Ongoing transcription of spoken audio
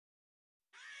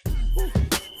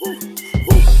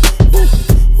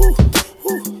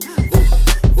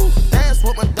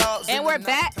we're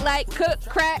back like cook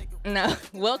crack. No,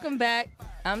 welcome back.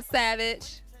 I'm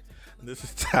Savage. This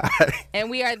is Ty. And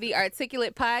we are the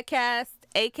Articulate Podcast,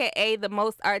 a.k.a. the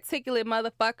most articulate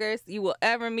motherfuckers you will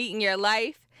ever meet in your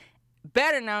life.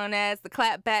 Better known as the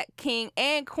Clapback King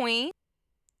and Queen.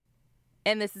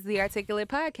 And this is the Articulate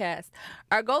Podcast.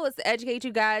 Our goal is to educate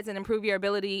you guys and improve your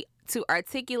ability to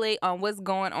articulate on what's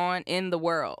going on in the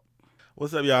world.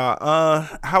 What's up, y'all?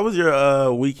 How was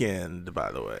your weekend,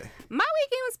 by the way? My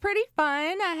weekend was pretty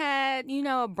fun. I had,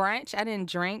 a brunch. I didn't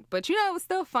drink, but, it was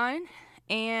still fun.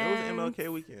 And It was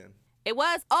MLK weekend. It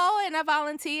was. Oh, and I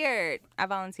volunteered.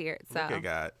 So. Okay,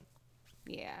 God.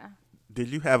 Yeah. Did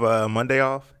you have a Monday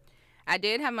off? I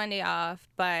did have Monday off,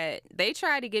 but they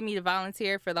tried to get me to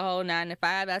volunteer for the whole 9 to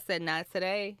 5. I said, not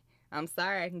today. I'm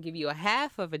sorry. I can give you a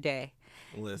half of a day.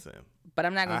 Listen. But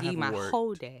I'm not going to give you my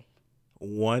whole day.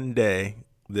 One day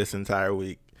this entire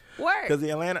week. Work. Because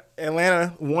the Atlanta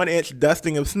 1-inch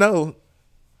dusting of snow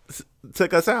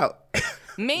took us out.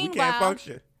 Meanwhile, we can't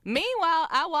function. Meanwhile,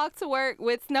 I walked to work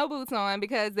with snow boots on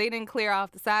because they didn't clear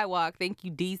off the sidewalk. Thank you,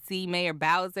 D.C. Mayor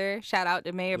Bowser. Shout out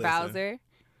to Mayor Bowser.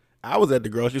 I was at the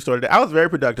grocery store today. I was very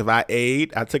productive. I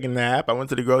ate. I took a nap. I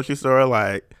went to the grocery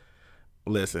store.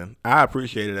 Listen, I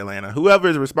appreciate it, Atlanta. Whoever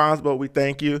is responsible, we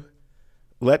thank you.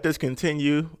 Let this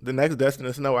continue. The next dusting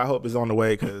of snow, I hope, is on the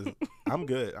way because I'm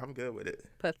good. I'm good with it.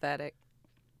 Pathetic.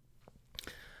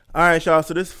 All right, y'all.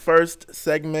 So this first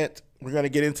segment we're going to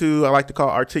get into, I like to call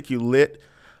Articulate.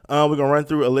 We're going to run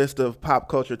through a list of pop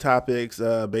culture topics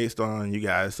based on you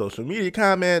guys' social media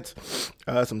comments,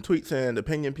 some tweets and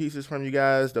opinion pieces from you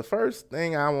guys. The first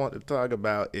thing I want to talk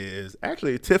about is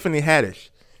actually Tiffany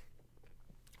Haddish.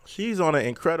 She's on an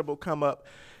incredible come up.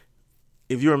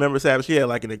 If you remember, Savage, she had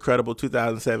an incredible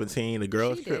 2017. The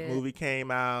Girls Trip movie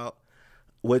came out,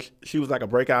 which she was like a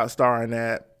breakout star in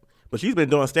that. But she's been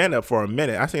doing stand-up for a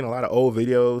minute. I've seen a lot of old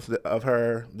videos of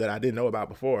her that I didn't know about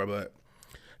before, but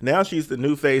now she's the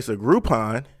new face of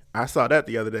Groupon. I saw that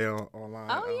the other day online.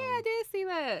 Oh, yeah, I did see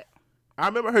that. I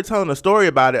remember her telling a story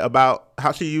about it, about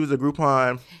how she used a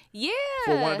Groupon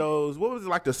for one of those, what was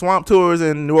it, the swamp tours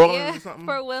in New Orleans or something?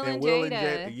 For Will and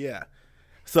Jada. Yeah.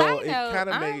 So it kind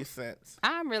of made sense.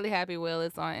 I'm really happy Will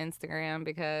is on Instagram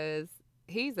because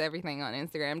he's everything on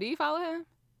Instagram. Do you follow him?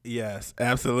 Yes,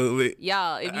 absolutely.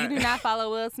 Y'all, if you do not follow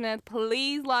Will Smith,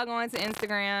 please log on to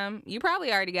Instagram. You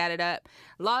probably already got it up.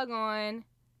 Log on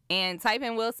and type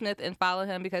in Will Smith and follow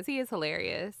him because he is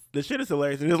hilarious. The shit is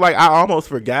hilarious. It's I almost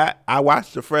forgot. I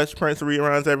watch the Fresh Prince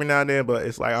reruns every now and then, but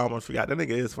it's I almost forgot. That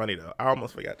nigga is funny, though. I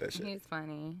almost forgot that shit. He's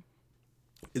funny.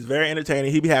 It's very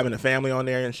entertaining. He be having a family on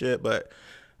there and shit, but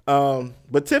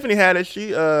Tiffany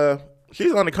Haddish,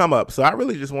 she's on the come up, so I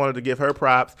really just wanted to give her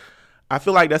props. I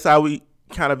feel like that's how we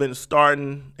kind of been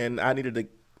starting, and I needed to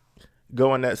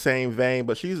go in that same vein.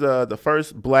 But she's the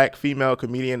first black female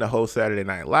comedian to host Saturday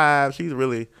Night Live. She's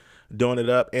really doing it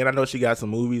up, and I know she got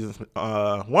some movies,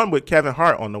 one with Kevin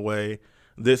Hart on the way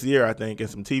this year, I think, and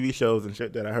some TV shows and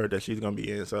shit that I heard that she's gonna be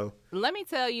in. So let me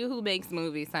tell you who makes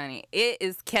movies, honey. It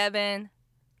is Kevin.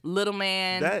 Little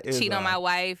man, cheat on my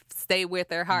wife, stay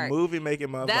with her heart. Movie making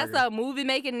motherfucker. That's a movie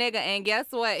making nigga, and guess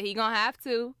what? He gonna have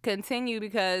to continue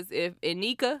because if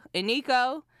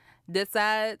Eniko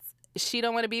decides she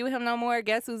don't want to be with him no more,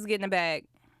 guess who's getting the bag?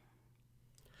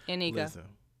 Eniko. Listen,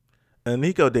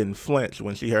 Eniko didn't flinch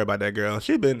when she heard about that girl.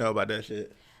 She been know about that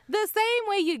shit. The same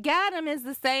way you got him is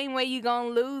the same way you gonna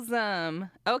lose him.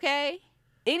 Okay.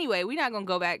 Anyway, we're not going to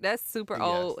go back. That's super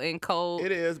old and cold.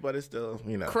 It is, but it's still,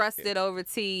 crusted over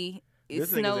tea.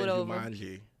 It's snowed over.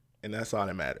 Jumanji, and that's all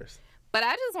that matters. But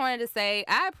I just wanted to say,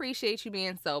 I appreciate you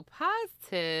being so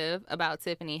positive about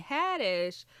Tiffany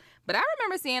Haddish. But I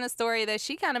remember seeing a story that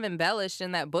she kind of embellished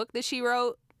in that book that she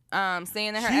wrote,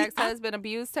 saying that her ex-husband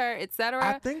abused her, etc.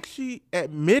 I think she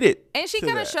admitted and she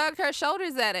kind of shrugged her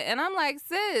shoulders at it. And I'm like,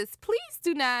 sis, please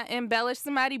do not embellish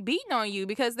somebody beating on you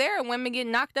because there are women getting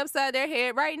knocked upside their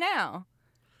head right now.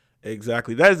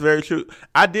 Exactly. That is very true.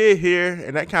 I did hear,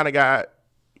 and that kind of got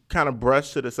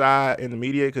brushed to the side in the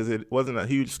media because it wasn't a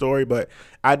huge story, but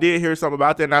I did hear something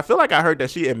about that. And I feel like I heard that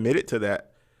she admitted to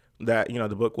that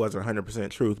the book wasn't 100%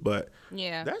 truth. But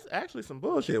yeah, that's actually some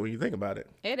bullshit when you think about it.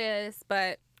 It is,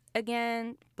 but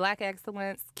again, black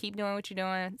excellence. Keep doing what you're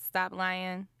doing. Stop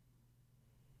lying.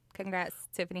 Congrats,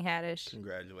 Tiffany Haddish.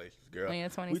 Congratulations, girl.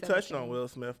 We touched on Will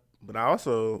Smith, but I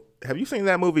also, have you seen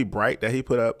that movie Bright that he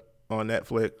put up on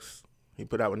Netflix? He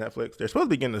put out with Netflix. They're supposed to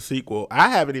be getting a sequel. I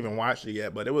haven't even watched it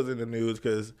yet, but it was in the news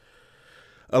because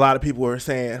a lot of people were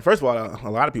saying, first of all, a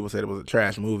lot of people said it was a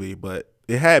trash movie, but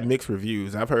it had mixed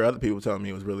reviews. I've heard other people telling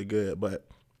me it was really good, but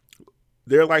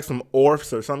they're like some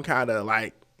orphs or some kind of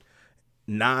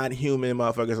non-human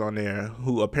motherfuckers on there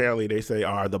who apparently they say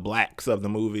are the blacks of the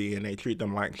movie, and they treat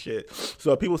them like shit.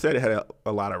 So people said it had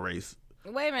a lot of race.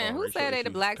 Wait a minute, who said they the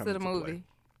blacks of the movie? Play.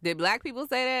 Did black people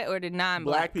say that, or did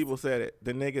non-blacks? Black people said it.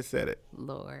 The niggas said it.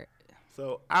 Lord.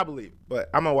 So I believe, but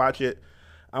I'm gonna watch it.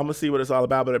 I'm gonna see what it's all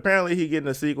about. But apparently he getting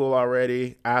a sequel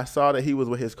already. I saw that he was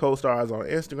with his co-stars on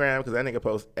Instagram because that nigga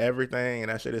posts everything,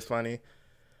 and that shit is funny.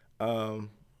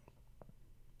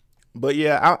 But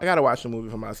yeah, I gotta watch the movie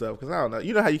for myself because I don't know.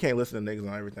 You know how you can't listen to niggas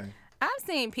on everything. I've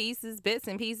seen bits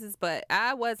and pieces, but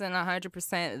I wasn't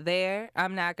 100% there.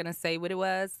 I'm not gonna say what it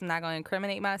was. I'm not gonna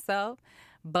incriminate myself,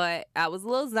 but I was a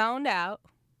little zoned out.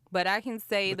 But I can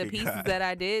say the pieces that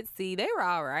I did see, they were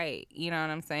all right. You know what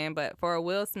I'm saying? But for a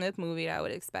Will Smith movie, I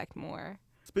would expect more.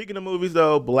 Speaking of movies,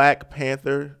 though, Black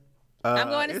Panther. I'm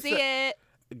going to see it.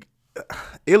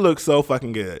 It looks so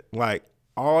fucking good. Like,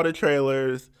 all the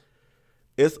trailers.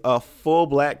 It's a full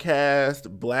black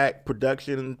cast, black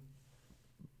production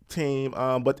team.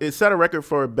 But it set a record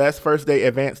for best first day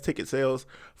advance ticket sales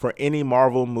for any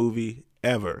Marvel movie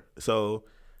ever. So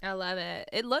I love it.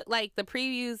 It looked like the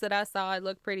previews that I saw, it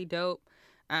looked pretty dope.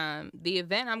 The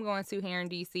event I'm going to here in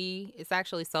DC, it's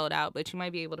actually sold out, but you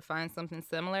might be able to find something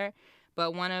similar.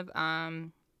 But one of,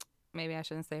 maybe I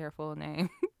shouldn't say her full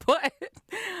name, but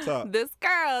this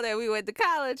girl that we went to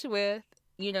college with,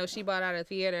 you know, she bought out a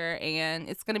theater, and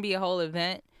it's going to be a whole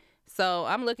event. So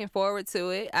I'm looking forward to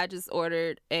it. I just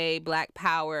ordered a Black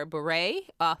Power beret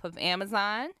off of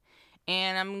Amazon.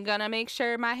 And I'm going to make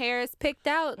sure my hair is picked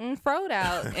out and froed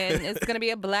out. And it's going to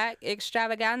be a black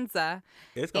extravaganza.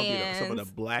 It's going to be some of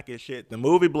the blackest shit. The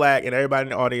movie Black, and everybody in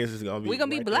the audience is going to be We're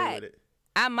going to be black.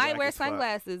 I might black wear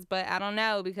sunglasses, but I don't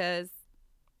know because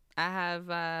I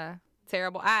have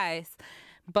terrible eyes.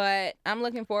 But I'm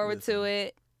looking forward to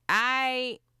it.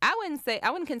 I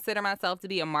wouldn't consider myself to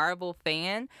be a Marvel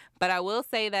fan, but I will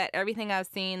say that everything I've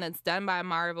seen that's done by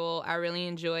Marvel, I really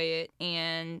enjoy it.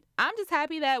 And I'm just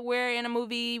happy that we're in a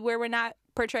movie where we're not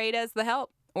portrayed as the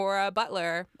help or a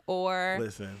butler or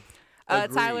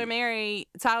Tyler Mary's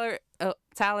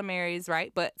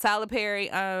right, but Tyler Perry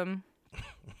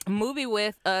movie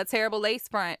with a terrible lace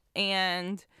front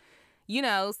and, you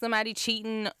know, somebody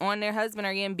cheating on their husband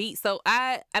or getting beat. So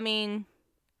I mean,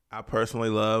 I personally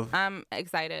love. I'm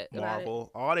excited Marvel. about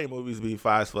it. All their movies be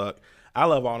fire as fuck. I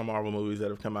love all the Marvel movies that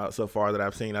have come out so far that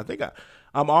I've seen. I think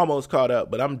I'm almost caught up,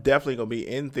 but I'm definitely gonna be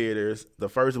in theaters the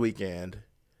first weekend.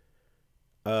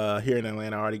 Here in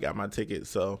Atlanta, I already got my ticket,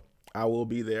 so I will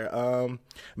be there.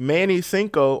 Manny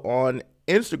Cinco on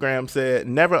Instagram said,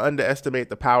 "Never underestimate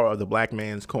the power of the black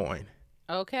man's coin."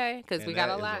 Okay, because we got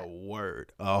a lot.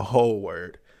 A whole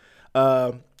word.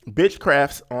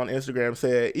 Bitchcrafts on Instagram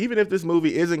said, "Even if this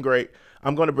movie isn't great,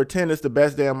 I'm going to pretend it's the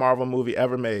best damn Marvel movie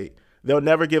ever made. They'll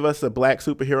never give us a black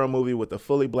superhero movie with a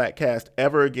fully black cast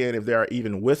ever again if there are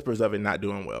even whispers of it not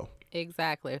doing well."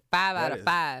 Exactly. 5 out of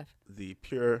 5. The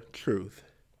pure truth.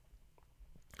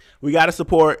 We got to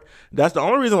support. That's the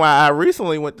only reason why I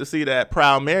recently went to see that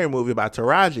Proud Mary movie by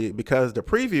Taraji, because the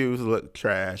previews looked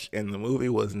trash and the movie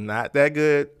was not that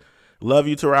good. Love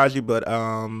you, Taraji, but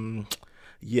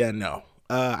yeah, no.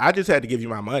 I just had to give you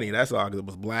my money. That's all, because it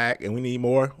was black, and we need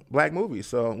more black movies.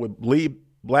 So with lead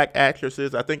black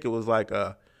actresses, I think it was like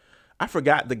I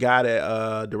forgot the guy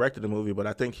that directed the movie, but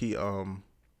I think he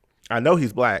I know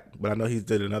he's black, but I know he's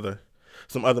did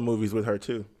some other movies with her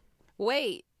too.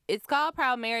 Wait, it's called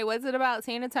Proud Mary. Was it about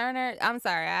Tina Turner? I'm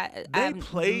sorry, they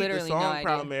played literally the song no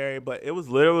Proud idea. Mary, but it was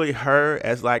literally her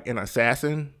as like an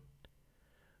assassin.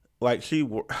 Like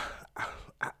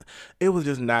it was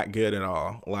just not good at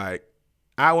all. Like,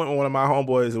 I went with one of my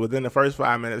homeboys, and within the first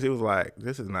 5 minutes, he was like,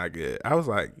 "This is not good." I was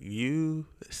like, "You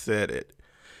said it."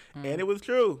 And it was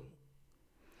true.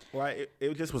 Like,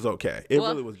 it just was okay. It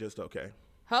really was just okay.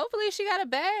 Hopefully she got a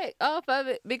bag off of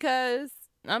it, because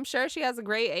I'm sure she has a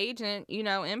great agent. You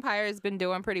know, Empire has been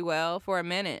doing pretty well for a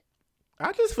minute.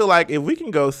 I just feel like if we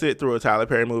can go sit through a Tyler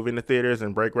Perry movie in the theaters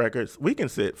and break records, we can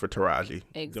sit for Taraji.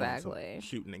 Exactly.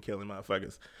 Shooting and killing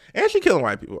motherfuckers. And she killing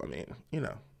white people. I mean,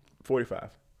 45.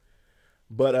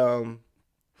 But, all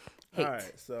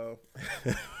right, so.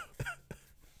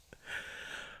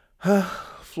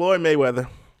 Floyd Mayweather.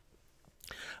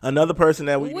 Another person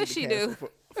that we need to cancel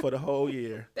for the whole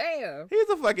year. Damn. He's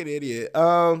a fucking idiot.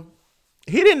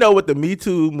 He didn't know what the Me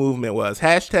Too movement was.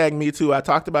 # Me Too. I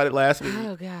talked about it last week.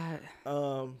 Oh, God.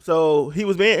 So he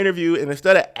was being interviewed, and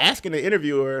instead of asking the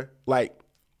interviewer, like,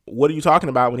 what are you talking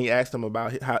about, when he asked him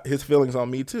about his feelings on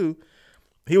Me Too,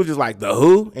 he was just like, the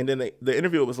who? And then the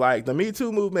interviewer was like, the Me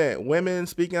Too movement, women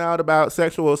speaking out about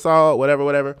sexual assault,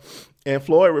 whatever. And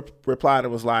Floyd replied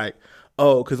and was like,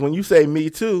 Oh, because when you say me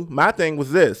too, my thing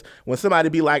was this. When somebody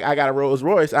be like, I got a Rolls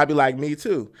Royce, I'd be like, me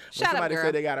too. When Shut up, somebody girl.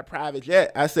 say they got a private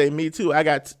jet, I say, me too. I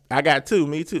got two,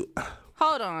 me too.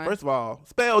 Hold on. First of all,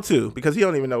 spell two, because he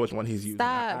don't even know which one he's using.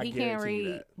 Stop. He can't read.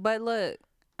 That. But look,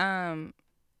 I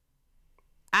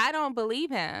don't believe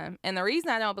him. And the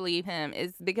reason I don't believe him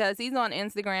is because he's on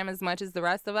Instagram as much as the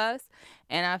rest of us.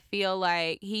 And I feel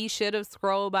like he should have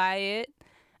scrolled by it.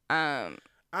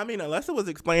 I mean, unless it was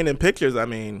explained in pictures, I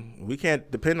mean, we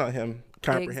can't depend on him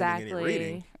comprehending any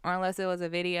reading. Or unless it was a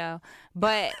video.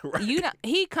 But, right. You know,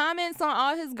 he comments on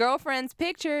all his girlfriend's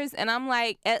pictures. And I'm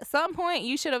like, at some point,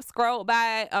 you should have scrolled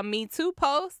by a Me Too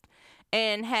post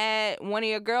and had one of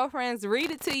your girlfriends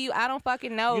read it to you. I don't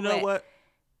fucking know. You know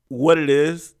what it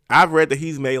is? I've read that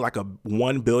he's made like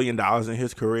 $1 billion in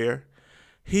his career.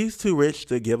 He's too rich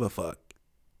to give a fuck.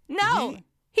 No,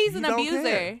 he's an abuser.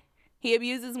 Care. He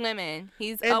abuses women.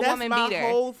 He's a woman beater. That's my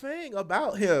whole thing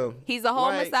about him. He's a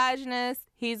whole misogynist.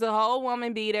 He's a whole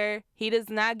woman beater. He does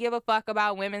not give a fuck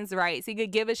about women's rights. He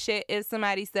could give a shit if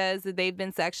somebody says that they've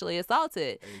been sexually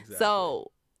assaulted. Exactly. So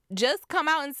just come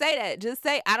out and say that. Just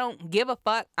say, I don't give a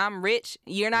fuck. I'm rich.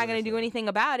 You're not going to do anything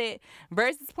about it.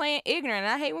 Versus playing ignorant.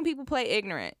 And I hate when people play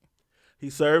ignorant.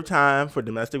 He served time for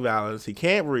domestic violence. He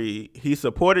can't read. He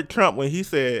supported Trump when he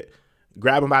said,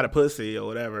 grab him by the pussy or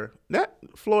whatever.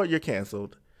 Floyd, you're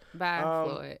canceled. Bye,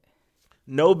 Floyd.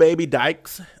 No Baby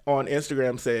Dykes on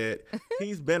Instagram said,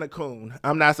 he's been a coon.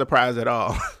 I'm not surprised at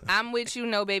all. I'm with you,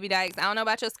 No Baby Dykes. I don't know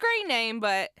about your screen name,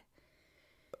 but...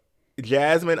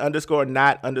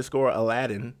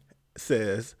 Jasmine_not_Aladdin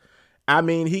says, I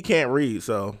mean, he can't read,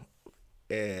 so...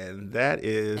 And that's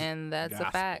gospel.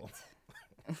 A fact.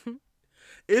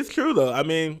 It's true, though. I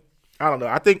mean... I don't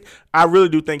know. I really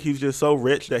do think he's just so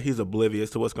rich that he's oblivious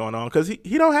to what's going on because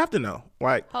he don't have to know.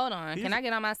 Like, hold on. Can I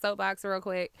get on my soapbox real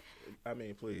quick? I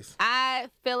mean, please. I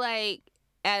feel like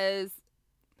as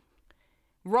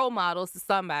role models to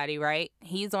somebody, right?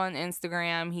 He's on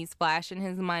Instagram. He's flashing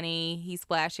his money. He's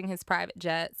flashing his private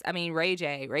jets. I mean, Ray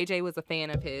J. Ray J was a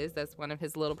fan of his. That's one of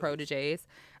his little proteges.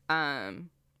 I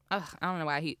don't know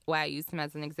why I used him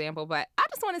as an example, but I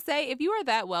just want to say if you are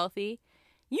that wealthy,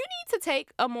 you need to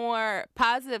take a more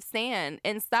positive stand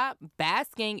and stop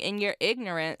basking in your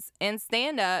ignorance and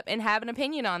stand up and have an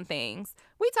opinion on things.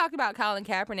 We talked about Colin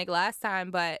Kaepernick last time,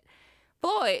 but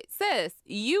Floyd, sis,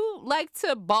 you like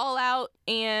to ball out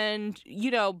and,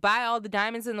 buy all the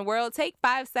diamonds in the world. Take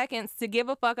 5 seconds to give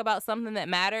a fuck about something that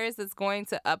matters, that's going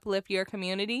to uplift your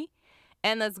community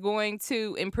and that's going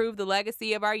to improve the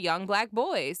legacy of our young black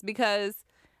boys. Because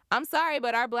I'm sorry,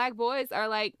 but our black boys are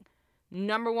like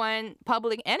number one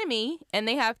public enemy, and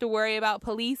they have to worry about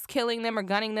police killing them or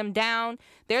gunning them down.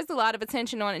 There's a lot of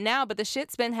attention on it now, but the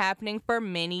shit's been happening for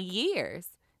many years.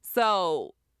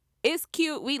 So it's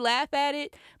cute. We laugh at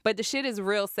it, but the shit is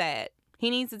real sad. He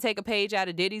needs to take a page out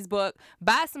of Diddy's book,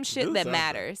 buy some shit that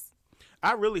matters.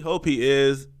 I really hope he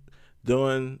is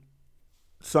doing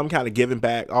some kind of giving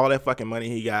back all that fucking money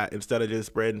he got instead of just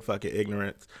spreading fucking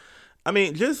ignorance. I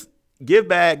mean, just give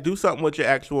back, do something with your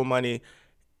actual money.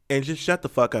 And just shut the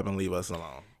fuck up and leave us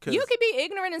alone. You can be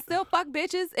ignorant and still fuck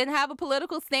bitches and have a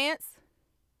political stance.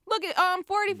 Look at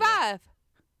 45. Yeah.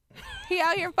 He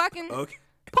out here fucking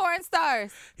porn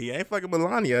stars. He ain't fucking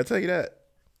Melania, I'll tell you that.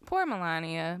 Poor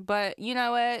Melania. But you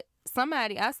know what?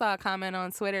 I saw a comment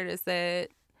on Twitter that said,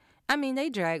 I mean, they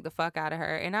dragged the fuck out of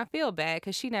her. And I feel bad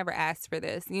because she never asked for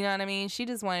this. You know what I mean? She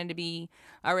just wanted to be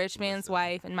a rich man's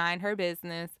wife and mind her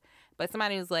business. But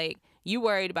somebody was like, you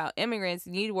worried about immigrants,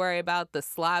 you need to worry about the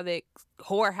Slavic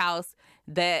whorehouse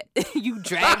that you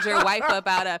dragged your wife up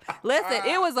out of. Listen,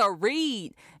 it was a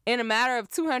read in a matter of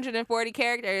 240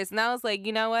 characters. And I was like,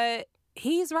 you know what?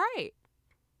 He's right.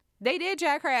 They did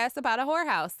drag her ass up out of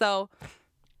whorehouse. So,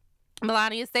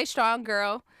 Melania, stay strong,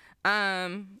 girl.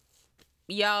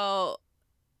 Y'all,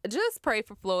 just pray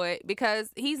for Floyd because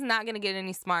he's not going to get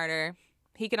any smarter.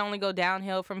 He can only go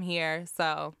downhill from here.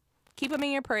 So, keep him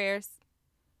in your prayers.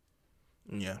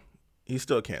 Yeah, he's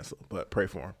still canceled, but pray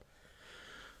for him.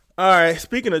 All right,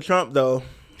 speaking of Trump, though,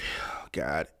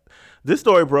 God, this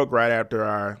story broke right after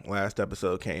our last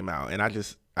episode came out, and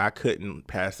I couldn't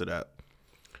pass it up.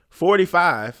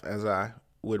 45, as I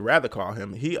would rather call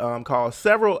him, he called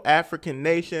several African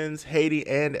nations, Haiti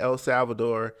and El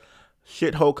Salvador,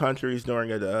 shithole countries during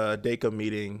a DACA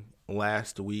meeting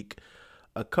last week.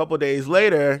 A couple days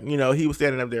later, he was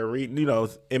standing up there reading,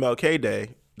 MLK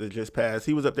Day that just passed.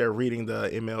 He was up there reading the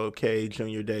MLK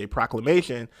Junior Day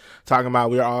proclamation, talking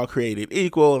about we're all created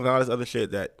equal and all this other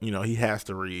shit that, he has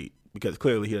to read because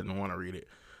clearly he doesn't want to read it.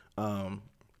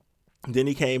 Then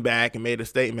he came back and made a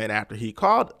statement after he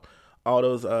called all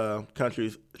those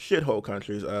countries, shithole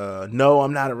countries. No,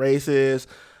 I'm not a racist.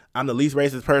 I'm the least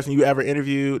racist person you ever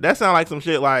interviewed. That sounds like some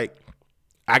shit like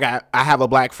I have a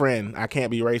black friend. I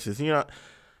can't be racist. You know,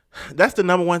 that's the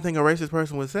number one thing a racist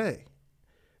person would say.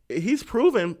 He's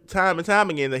proven time and time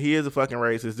again that he is a fucking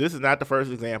racist. This is not the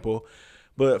first example,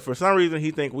 but for some reason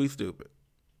he think we stupid.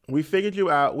 We figured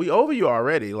you out. We over you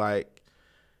already. Like,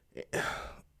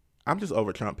 I'm just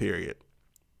over Trump, period.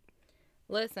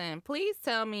 Listen, please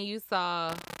tell me you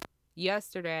saw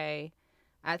yesterday,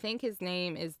 I think his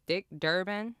name is Dick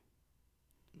Durbin.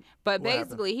 But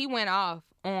basically, he went off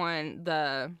on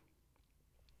the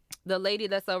lady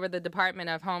that's over the Department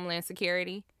of Homeland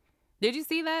Security. Did you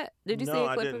see that? Did you see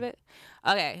a clip of it?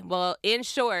 Okay. Well, in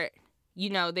short,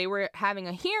 they were having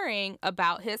a hearing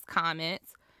about his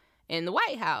comments in the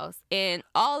White House, and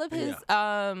all of his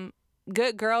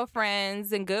good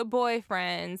girlfriends and good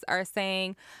boyfriends are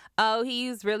saying, oh, he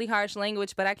used really harsh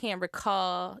language, but I can't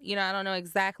recall. I don't know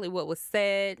exactly what was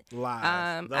said. Lies.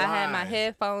 I had my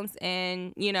headphones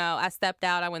in, I stepped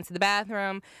out, I went to the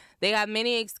bathroom. They have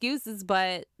many excuses,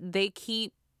 but they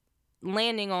keep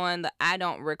landing on the I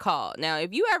don't recall. Now,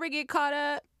 if you ever get caught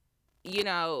up,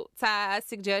 Ty, I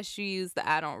suggest you use the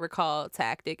I don't recall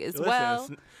tactic as well.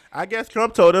 I guess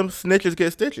Trump told him snitches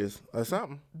get stitches or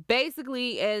something.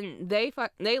 Basically, and they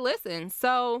listen.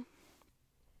 So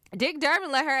Dick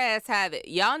Durbin let her ass have it.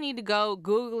 Y'all need to go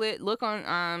Google it, look on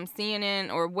CNN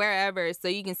or wherever so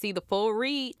you can see the full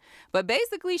read. But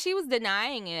basically, she was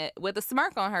denying it with a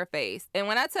smirk on her face. And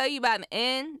when I tell you by the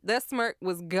end, that smirk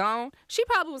was gone. She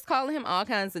probably was calling him all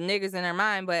kinds of niggers in her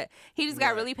mind, but he just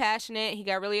got really passionate. He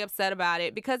got really upset about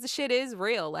it because the shit is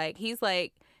real. Like, he's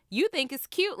like, you think it's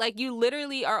cute. Like, you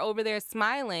literally are over there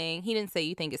smiling. He didn't say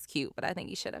you think it's cute, but I think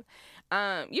he should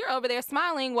have. You're over there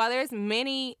smiling while there's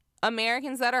many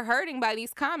Americans that are hurting by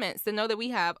these comments to know that we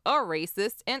have a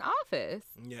racist in office.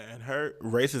 Yeah, and her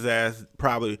racist ass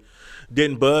probably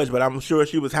didn't budge, but I'm sure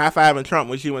she was high-fiving Trump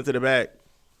when she went to the back.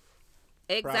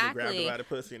 Exactly. Probably grabbed her by the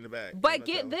pussy in the back. But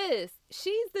get this.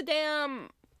 She's the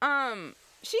damn,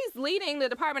 she's leading the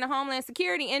Department of Homeland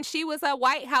Security, and she was a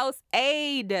White House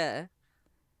aide.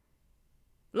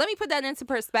 Let me put that into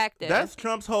perspective. That's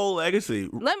Trump's whole legacy.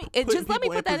 Let me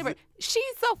put that in perspective.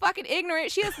 She's so fucking ignorant.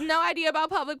 She has no idea about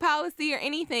public policy or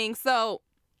anything. So,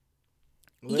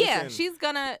 yeah, she's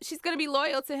gonna be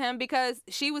loyal to him because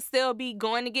she would still be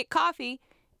going to get coffee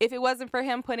if it wasn't for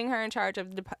him putting her in charge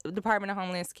of the Department of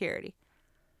Homeland Security.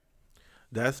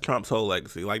 That's Trump's whole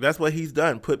legacy. Like, that's what he's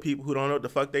done. Put people who don't know what the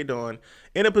fuck they doing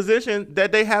in a position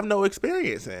that they have no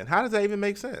experience in. How does that even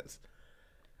make sense?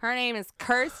 Her name is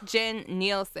Kirstjen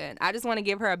Nielsen. I just want to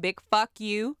give her a big fuck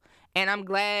you. And I'm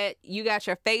glad you got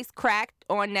your face cracked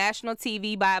on national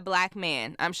TV by a black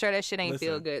man. I'm sure that shit ain't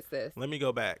feel good, sis. Let me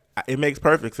go back. It makes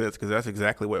perfect sense because that's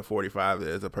exactly what 45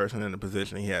 is, a person in a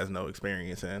position he has no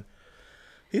experience in.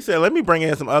 He said, let me bring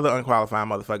in some other unqualified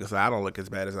motherfuckers so I don't look as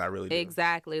bad as I really do.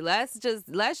 Exactly. Let's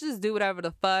just do whatever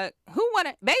the fuck.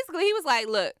 Basically, he was like,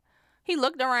 look, he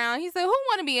looked around. He said, who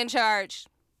want to be in charge?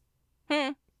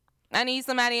 I need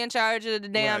somebody in charge of the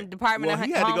damn Department of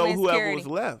Homeland Security. He had to go whoever was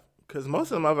left because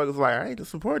most of the motherfuckers was like, I ain't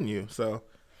just supporting you. So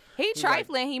he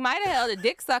trifling. He might have held a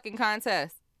dick sucking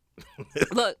contest.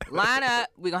 Look, line up.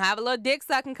 We're going to have a little dick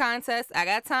sucking contest. I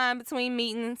got time between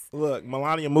meetings. Look,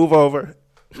 Melania, move over.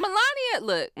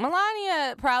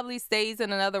 Melania probably stays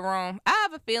in another room. I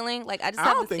have a feeling, like, I just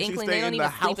have this inkling they don't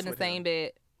even sleep in the same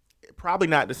bed. Probably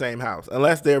not the same house.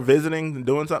 Unless they're visiting and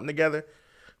doing something together.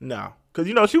 No. Because,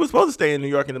 she was supposed to stay in New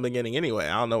York in the beginning anyway.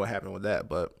 I don't know what happened with that,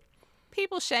 but.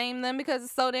 People shame them because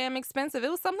it's so damn expensive. It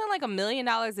was something like $1 million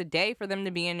a day for them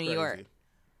to be in New York.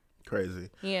 Crazy.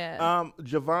 Yeah.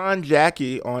 Javon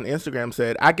Jackie on Instagram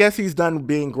said, I guess he's done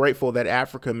being grateful that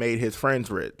Africa made his friends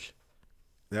rich.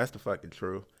 That's the fucking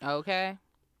truth. Okay.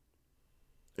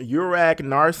 Urak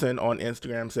Narson on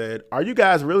Instagram said, are you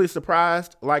guys really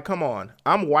surprised? Like, come on.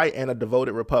 I'm white and a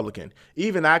devoted Republican.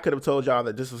 Even I could have told y'all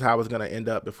that this was how it was going to end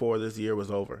up before this year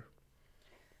was over.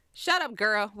 Shut up,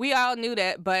 girl. We all knew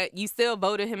that, but you still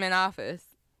voted him in office.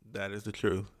 That is the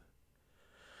truth.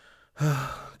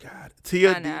 God.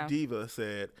 Tia Diva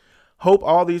said, hope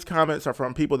all these comments are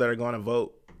from people that are going to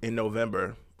vote in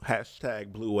November.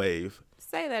 # Blue Wave.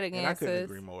 Say that again, and I couldn't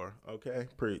agree more. Okay,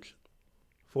 preach.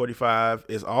 45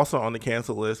 is also on the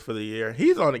cancel list for the year.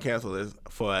 He's on the cancel list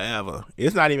forever.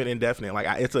 It's not even indefinite. Like,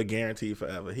 it's a guarantee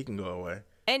forever. He can go away.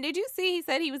 And did you see he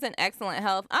said he was in excellent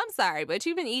health? I'm sorry, but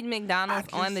you've been eating McDonald's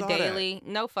on the daily.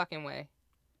 No fucking way.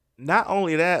 Not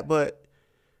only that, but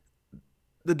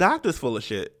the doctor's full of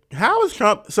shit. How is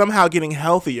Trump somehow getting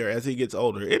healthier as he gets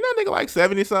older? Isn't that nigga like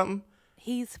 70-something?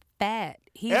 He's fat.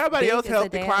 He's Everybody big else as a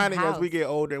health damn declining as house. we get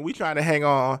older, and we trying to hang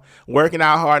on, working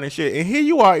out hard and shit. And here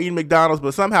you are eating McDonald's,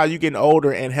 but somehow you getting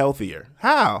older and healthier.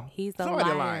 How? He's a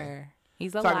Somebody liar. lying.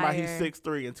 He's a Talking liar. about he's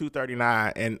 6'3" and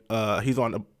 239, and he's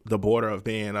on the border of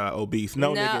being obese.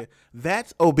 No, nigga,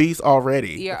 that's obese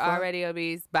already. You're already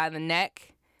obese by the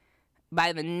neck.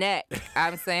 By the neck,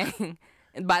 I'm saying.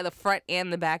 By the front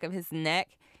and the back of his neck.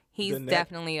 He's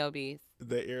definitely obese.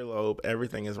 The earlobe,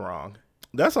 everything is wrong.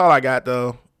 That's all I got,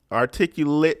 though.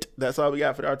 Articulate. That's all we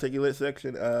got for the articulate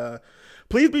section.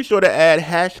 Please be sure to add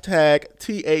hashtag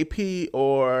TAP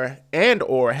or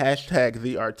hashtag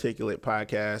the Articulate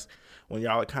Podcast when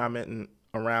y'all are commenting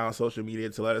around social media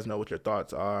to let us know what your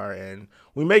thoughts are, and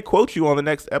we may quote you on the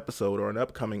next episode or an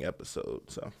upcoming episode.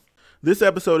 So, this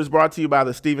episode is brought to you by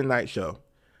The Steven Knight Show.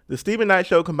 The Steven Knight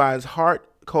Show combines heart,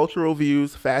 cultural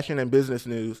views, fashion, and business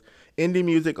news, indie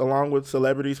music, along with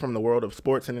celebrities from the world of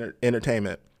sports and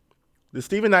entertainment. The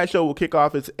Steven Knight Show will kick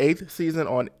off its 8th season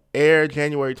on air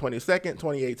January 22nd,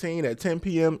 2018 at 10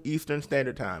 p.m. Eastern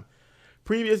Standard Time.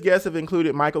 Previous guests have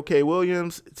included Michael K.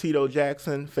 Williams, Tito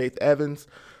Jackson, Faith Evans,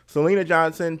 Selena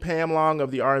Johnson, Pam Long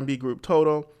of the R&B group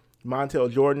Total,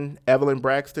 Montel Jordan, Evelyn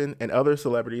Braxton, and other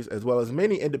celebrities, as well as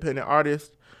many independent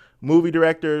artists, movie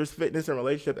directors, fitness and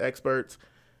relationship experts,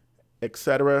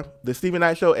 etc. The Steven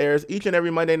Knight Show airs each and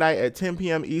every Monday night at 10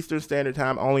 p.m. Eastern Standard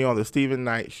Time only on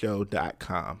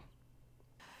thestephenknightshow.com.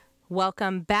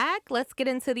 Welcome back. Let's get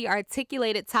into the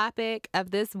articulated topic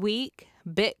of this week,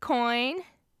 Bitcoin.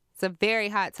 It's a very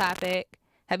hot topic.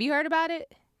 Have you heard about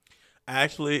it?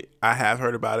 Actually, I have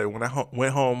heard about it. When I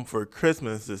went home for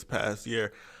Christmas this past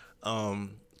year,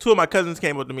 two of my cousins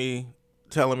came up to me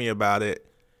telling me about it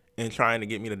and trying to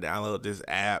get me to download this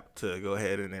app to go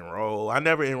ahead and enroll. I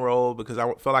never enrolled because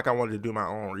I felt like I wanted to do my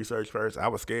own research first. I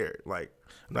was scared. Like,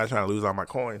 I'm not trying to lose all my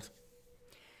coins.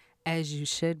 As you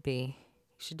should be.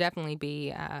 You should definitely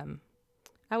be,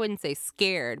 I wouldn't say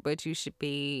scared, but you should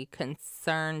be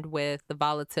concerned with the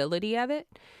volatility of it.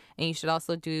 And you should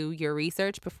also do your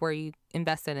research before you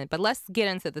invest in it. But let's get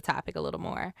into the topic a little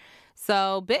more.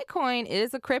 So Bitcoin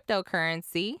is a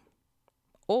cryptocurrency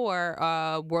or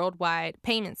a worldwide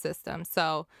payment system.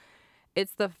 So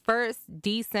it's the first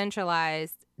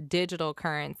decentralized digital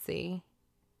currency.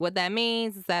 What that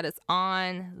means is that it's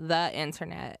on the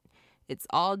internet. It's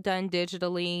all done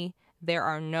digitally. There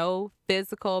are no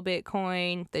physical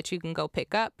Bitcoin that you can go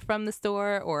pick up from the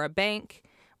store or a bank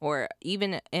or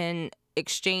even in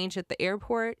exchange at the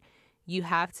airport. You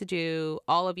have to do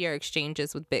all of your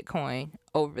exchanges with Bitcoin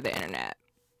over the internet.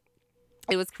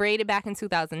 It was created back in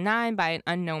 2009 by an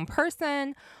unknown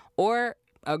person or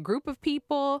a group of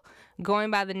people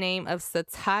going by the name of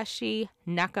Satoshi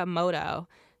Nakamoto.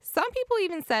 Some people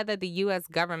even said that the U.S.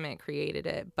 government created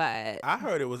it, but I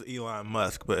heard it was Elon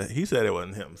Musk, but he said it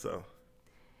wasn't him, so.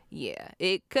 Yeah,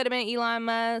 it could have been Elon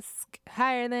Musk,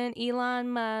 higher than Elon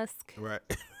Musk. Right.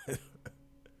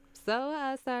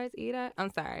 So stars eat up.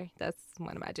 I'm sorry, that's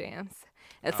one of my jams.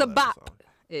 It's a bop.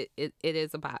 It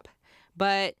is a bop.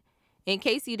 But in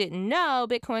case you didn't know,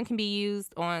 Bitcoin can be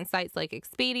used on sites like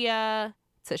Expedia,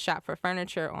 to shop for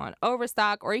furniture on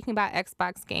Overstock, or you can buy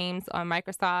Xbox games on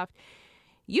Microsoft.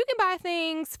 You can buy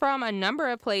things from a number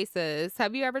of places.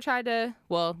 Have you ever tried to,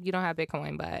 well, you don't have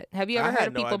Bitcoin, but have you ever heard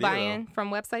of people buying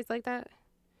from websites like that?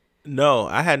 No,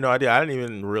 I had no idea. I didn't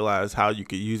even realize how you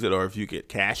could use it or if you could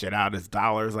cash it out as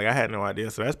dollars. Like, I had no idea.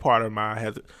 So that's part of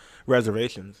my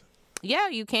reservations. Yeah,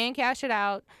 you can cash it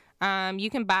out. You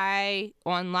can buy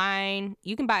online.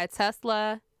 You can buy a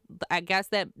Tesla. I guess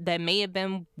that may have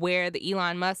been where the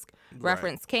Elon Musk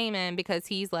reference came in, because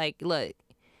he's like, look,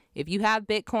 if you have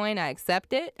Bitcoin, I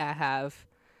accept it. I have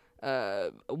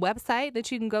a website that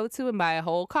you can go to and buy a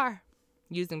whole car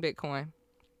using Bitcoin.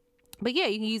 But yeah,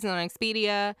 you can use it on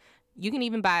Expedia. You can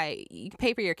even you can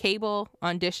pay for your cable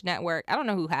on Dish Network. I don't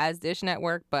know who has Dish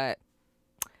Network, but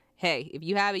hey, if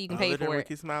you have it, you can pay for it.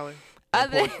 Ricky Smiley?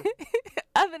 Other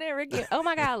than Ricky. Oh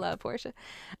my God, I love Portia.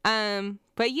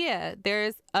 But yeah,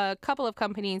 there's a couple of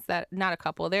companies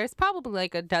there's probably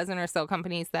like a dozen or so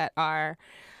companies that are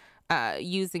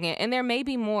using it. And there may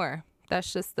be more.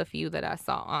 That's just the few that I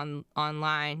saw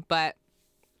online. But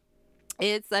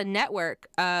it's a network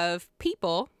of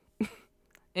people,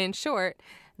 in short,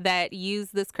 that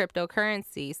use this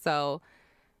cryptocurrency. So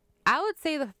I would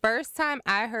say the first time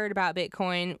I heard about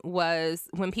Bitcoin was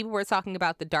when people were talking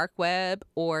about the dark web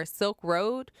or Silk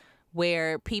Road,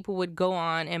 where people would go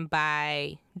on and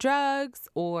buy drugs,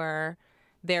 or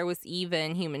there was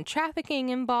even human trafficking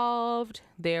involved.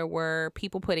 There were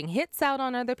people putting hits out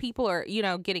on other people, or,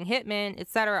 getting hitmen,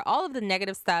 etc. All of the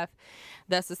negative stuff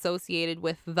that's associated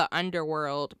with the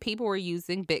underworld. People were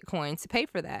using Bitcoin to pay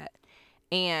for that.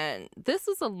 And this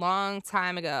was a long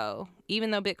time ago.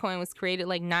 Even though Bitcoin was created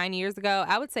like 9 years ago,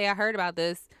 I would say I heard about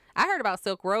this. I heard about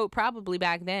Silk Road probably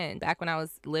back then, back when I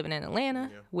was living in Atlanta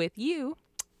with you.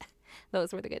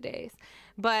 Those were the good days.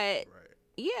 But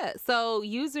yeah, so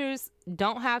users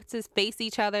don't have to face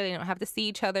each other. They don't have to see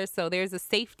each other. So there's a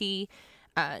safety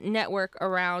network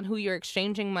around who you're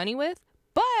exchanging money with.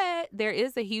 But there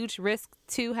is a huge risk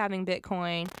to having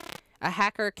Bitcoin. A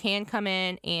hacker can come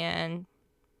in and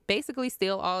basically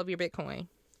steal all of your Bitcoin.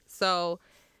 So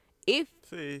if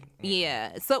you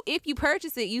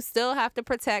purchase it, you still have to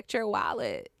protect your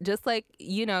wallet. Just like,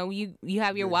 you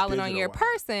have your wallet on your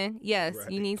person. Yes,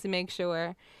 you need to make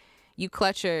sure you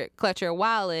clutch your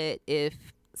wallet if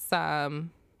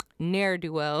some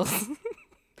ne'er-do-wells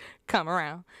come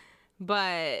around.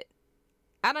 But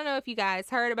I don't know if you guys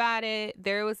heard about it.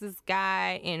 There was this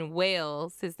guy in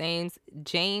Wales. His name's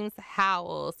James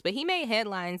Howells, but he made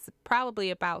headlines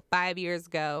probably about 5 years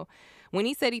ago when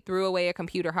he said he threw away a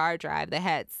computer hard drive that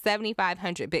had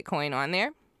 7,500 Bitcoin on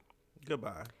there.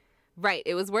 Goodbye. Right.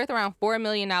 It was worth around $4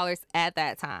 million at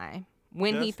that time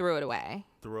when he threw it away.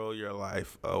 Throw your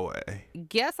life away.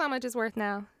 Guess how much it's worth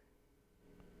now?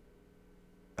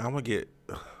 I'm going to get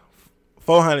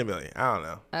 400 million. I don't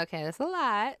know. Okay, that's a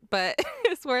lot, but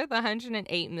it's worth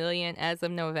 108 million as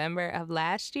of November of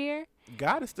last year.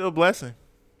 God is still blessing.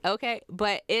 Okay,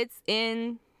 but it's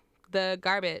in the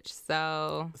garbage,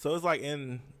 so it's like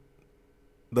in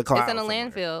the cloud. It's in a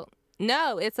landfill.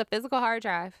 No, it's a physical hard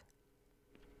drive.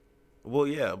 Well,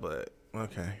 yeah, but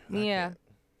okay. Yeah,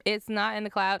 it's not in the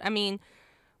cloud. I mean,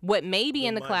 what may be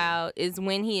in the cloud is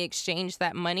when he exchanged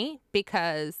that money,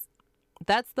 because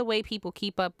that's the way people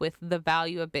keep up with the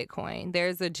value of Bitcoin.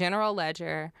 There's a general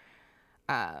ledger,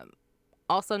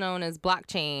 also known as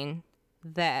blockchain,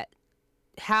 that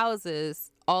houses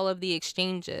all of the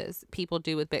exchanges people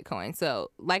do with Bitcoin.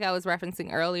 So like I was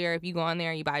referencing earlier, if you go on there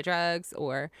and you buy drugs,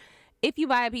 or if you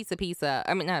buy a piece of pizza,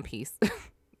 I mean, not a piece,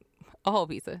 a whole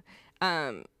pizza,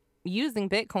 using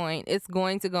Bitcoin, it's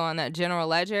going to go on that general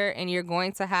ledger and you're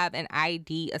going to have an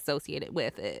ID associated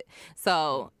with it.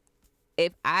 So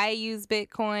if I use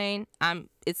Bitcoin,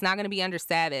 it's not going to be under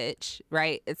Savage,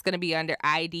 right? It's going to be under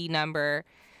ID number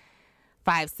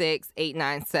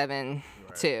 56897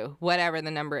 whatever the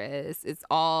number is. It's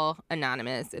all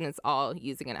anonymous and it's all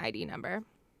using an ID number.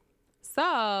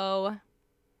 So,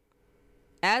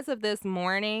 as of this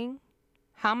morning,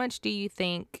 how much do you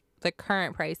think the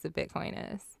current price of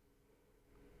Bitcoin is?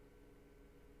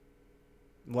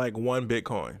 Like one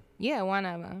Bitcoin? Yeah, one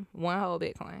of them. One whole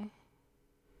Bitcoin.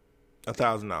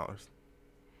 $1,000.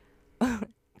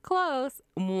 Close.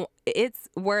 It's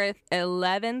worth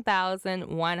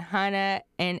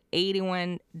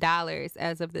 $11,181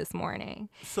 as of this morning.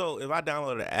 So if I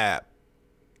download the app,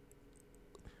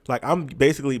 like I'm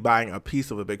basically buying a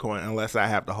piece of a Bitcoin unless I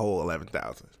have the whole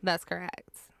 11,000. That's correct.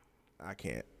 I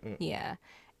can't. Yeah.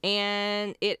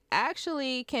 And it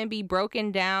actually can be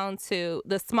broken down to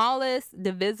the smallest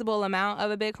divisible amount of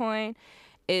a Bitcoin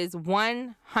is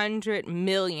 100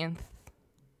 millionth.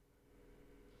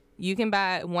 You can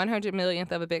buy 100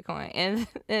 millionth of a Bitcoin,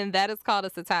 and that is called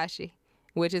a Satoshi,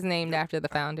 which is named after the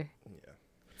founder. Yeah.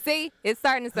 See, it's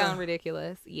starting to sound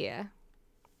ridiculous. Yeah.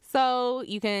 So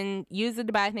you can use it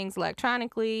to buy things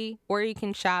electronically, or you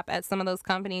can shop at some of those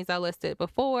companies I listed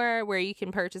before where you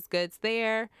can purchase goods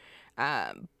there.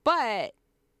 But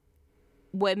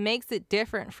what makes it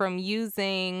different from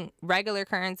using regular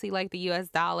currency like the US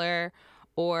dollar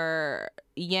or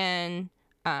yen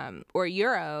or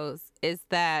euros is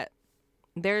that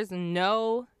there's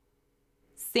no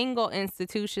single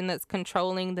institution that's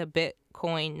controlling the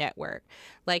Bitcoin network.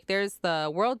 Like there's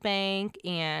the World Bank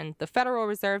and the Federal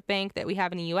Reserve Bank that we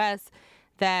have in the US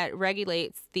that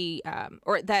regulates the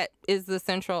or that is the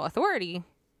central authority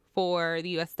for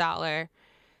the US dollar.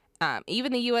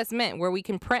 Even the US Mint, where we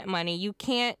can print money, you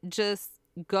can't just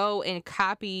go and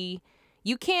copy.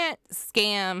 You can't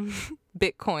scam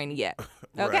Bitcoin yet.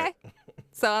 Okay? Right.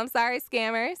 So I'm sorry,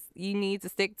 scammers. You need to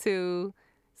stick to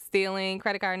stealing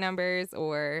credit card numbers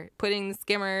or putting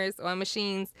skimmers on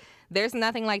machines. There's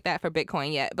nothing like that for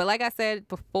Bitcoin yet. But like I said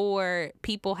before,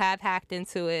 people have hacked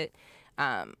into it.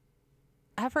 I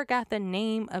forgot the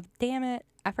name of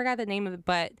it,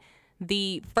 but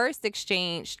the first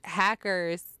exchange,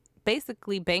 hackers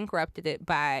basically bankrupted it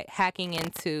by hacking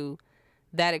into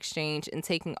that exchange and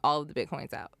taking all of the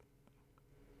Bitcoins out.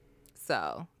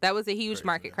 So that was a huge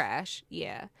market crash.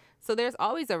 Yeah. So there's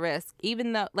always a risk,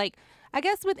 even though, like, I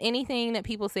guess with anything that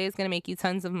people say is going to make you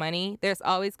tons of money, there's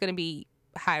always going to be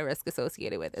high risk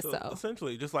associated with it. So So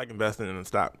essentially, just like investing in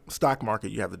the stock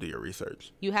market, you have to do your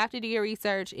research. you have to do your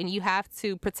research and you have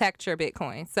to protect your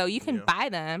Bitcoin. So you can buy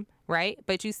them, right?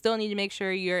 But you still need to make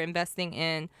sure you're investing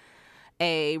in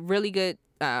a really good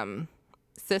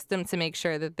system to make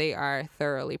sure that they are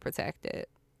thoroughly protected.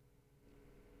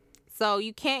 So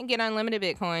you can't get unlimited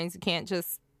Bitcoins. You can't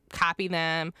just copy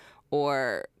them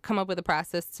or come up with a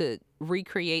process to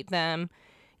recreate them.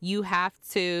 You have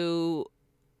to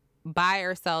buy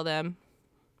or sell them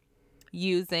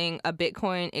using a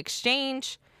Bitcoin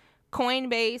exchange.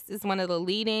 Coinbase is one of the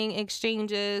leading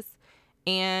exchanges.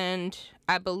 And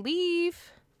I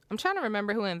believe, I'm trying to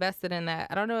remember who invested in that.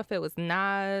 I don't know if it was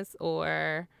Nas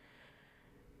or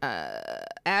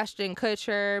Ashton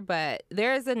Kutcher, but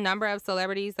there's a number of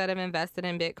celebrities that have invested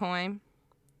in Bitcoin.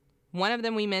 One of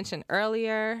them we mentioned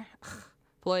earlier,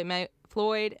 Floyd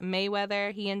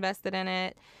Mayweather, he invested in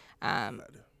it.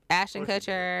 Ashton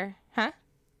Kutcher, huh?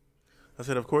 I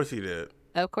said, of course he did.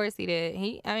 Of course he did.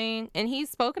 And he's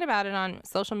spoken about it on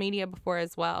social media before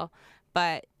as well.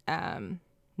 But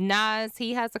Nas,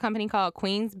 he has a company called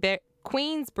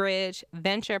Queensbridge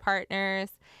Venture Partners,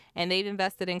 and they've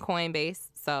invested in Coinbase.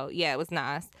 So, yeah, it was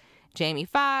Nas. Jamie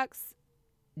Foxx,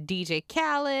 DJ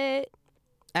Khaled.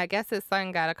 I guess his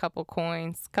son got a couple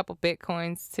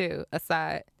Bitcoins, too,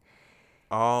 aside.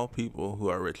 All people who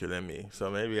are richer than me. So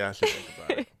maybe I should think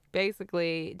about it.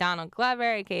 Basically, Donald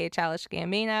Glover, a.k.a. Childish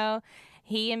Gambino,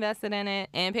 he invested in it,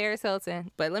 and Paris Hilton.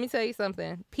 But let me tell you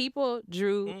something. People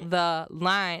drew the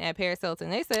line at Paris Hilton.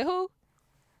 They said, who?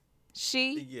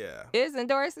 She is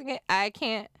endorsing it? I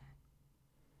can't.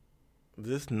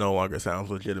 This no longer sounds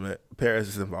legitimate. Paris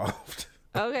is involved.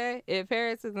 Okay, if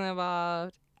Paris is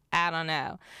involved, I don't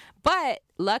know. But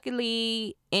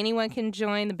luckily, anyone can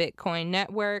join the Bitcoin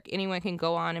network. Anyone can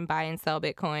go on and buy and sell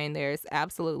Bitcoin. There's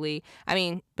absolutely,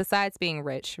 besides being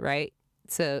rich, right,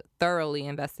 to thoroughly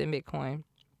invest in Bitcoin,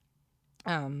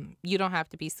 you don't have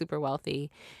to be super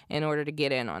wealthy in order to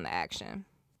get in on the action.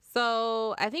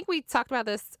 So I think we talked about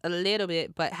this a little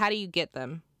bit, but how do you get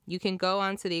them? You can go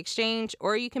onto the exchange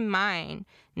or you can mine.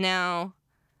 Now,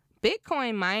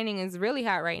 Bitcoin mining is really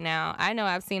hot right now. I know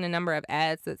I've seen a number of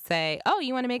ads that say, oh,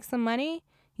 you want to make some money?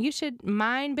 You should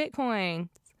mine Bitcoin.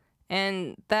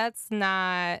 And that's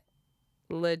not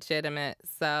legitimate.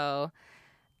 So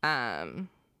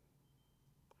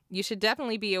you should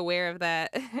definitely be aware of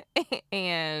that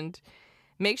and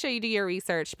make sure you do your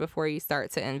research before you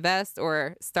start to invest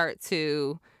or start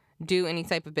to do any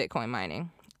type of Bitcoin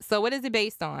mining. So what is it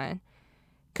based on?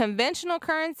 Conventional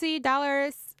currency,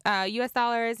 dollars, US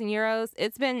dollars and euros,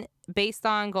 it's been based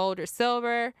on gold or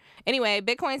silver. Anyway,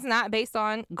 Bitcoin's not based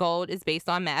on gold, it's based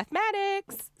on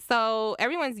mathematics. So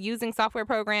everyone's using software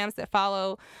programs that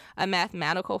follow a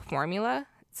mathematical formula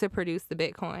to produce the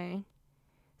Bitcoin.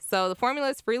 So the formula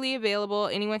is freely available.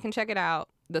 Anyone can check it out.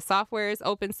 The software is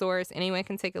open source. Anyone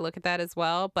can take a look at that as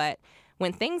well. But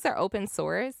when things are open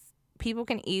source, people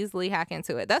can easily hack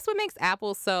into it. That's what makes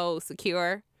Apple so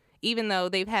secure, even though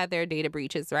they've had their data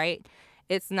breaches, right?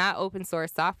 It's not open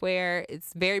source software.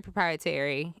 It's very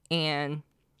proprietary. And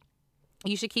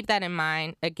you should keep that in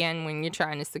mind, again, when you're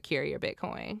trying to secure your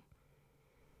Bitcoin.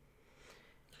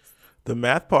 The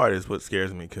math part is what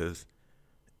scares me because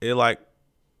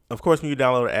of course, when you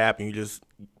download an app and you just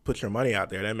put your money out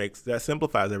there, that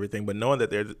simplifies everything. But knowing that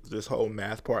there's this whole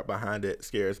math part behind it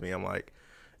scares me. I'm like,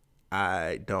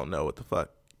 I don't know what the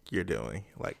fuck you're doing,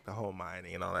 like the whole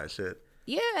mining and all that shit.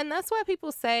 Yeah, and that's why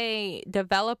people say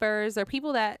developers or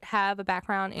people that have a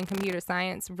background in computer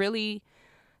science really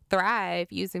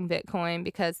thrive using Bitcoin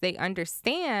because they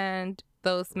understand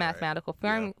those mathematical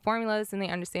formulas and they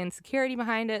understand the security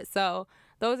behind it. So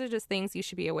those are just things you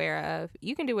should be aware of.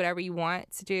 You can do whatever you want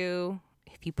to do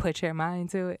if you put your mind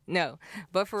to it. No,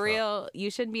 but for real, you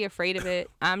shouldn't be afraid of it.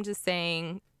 I'm just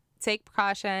saying take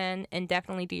precaution and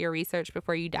definitely do your research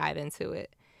before you dive into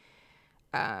it.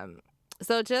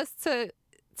 So just to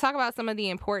talk about some of the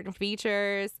important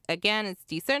features, again, it's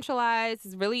decentralized.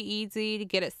 It's really easy to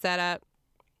get it set up.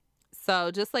 So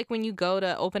just like when you go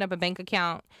to open up a bank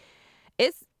account,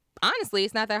 it's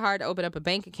not that hard to open up a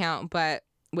bank account, but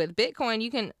with Bitcoin,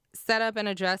 you can set up an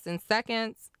address in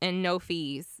seconds and no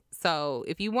fees. So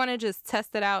if you want to just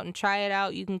test it out and try it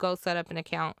out, you can go set up an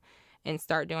account and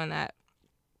start doing that.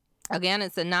 Again,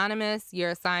 it's anonymous.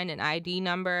 You're assigned an ID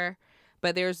number,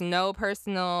 but there's no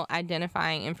personal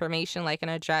identifying information like an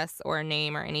address or a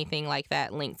name or anything like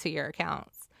that linked to your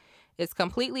accounts. It's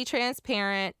completely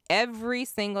transparent. Every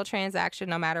single transaction,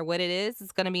 no matter what it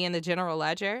is going to be in the general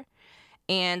ledger.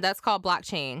 And that's called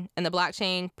blockchain. And the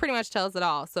blockchain pretty much tells it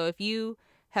all. So if you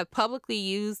have publicly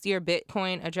used your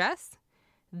Bitcoin address,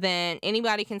 then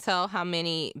anybody can tell how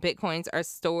many Bitcoins are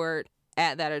stored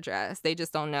at that address. They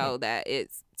just don't know that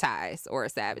it's Ty's or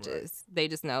Savage's. Right. They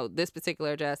just know this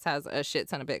particular address has a shit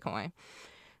ton of Bitcoin.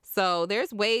 So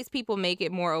there's ways people make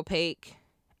it more opaque.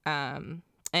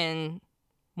 And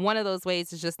one of those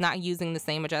ways is just not using the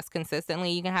same address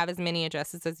consistently. You can have as many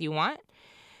addresses as you want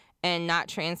and not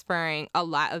transferring a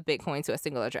lot of Bitcoin to a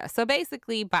single address. So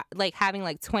basically, by like having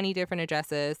like 20 different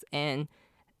addresses and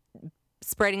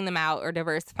spreading them out or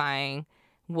diversifying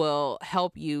will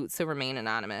help you to remain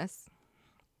anonymous.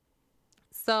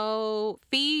 So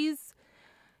fees,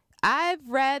 I've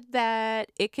read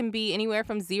that it can be anywhere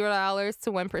from $0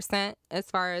 to 1% as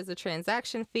far as a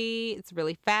transaction fee. It's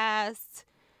really fast.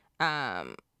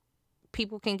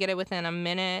 People can get it within a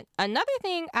minute. Another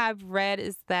thing I've read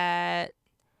is that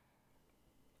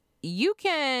you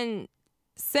can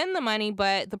send the money,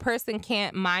 but the person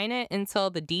can't mine it until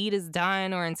the deed is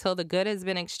done or until the good has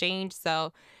been exchanged.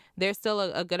 So there's still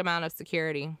a good amount of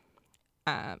security.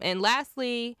 And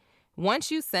lastly,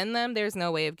 once you send them, there's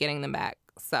no way of getting them back.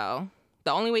 So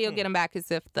the only way you'll get them back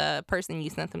is if the person you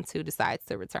sent them to decides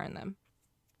to return them.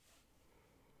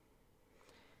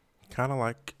 Kind of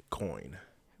like coin.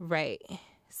 Right.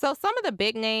 So some of the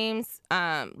big names,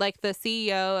 like the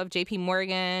CEO of JP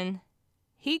Morgan,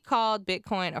 he called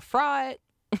Bitcoin a fraud.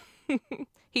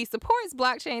 He supports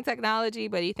blockchain technology,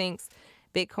 but he thinks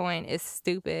Bitcoin is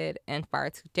stupid and far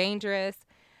too dangerous.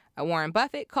 Warren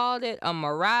Buffett called it a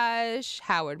mirage.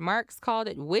 Howard Marks called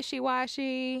it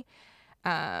wishy-washy.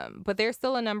 But there's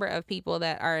still a number of people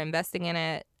that are investing in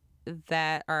it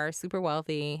that are super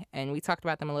wealthy, and we talked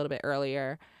about them a little bit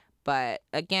earlier. But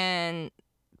again,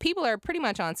 people are pretty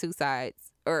much on two sides,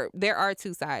 or there are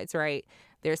two sides, right?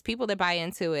 There's people that buy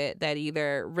into it that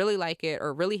either really like it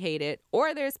or really hate it,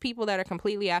 or there's people that are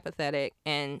completely apathetic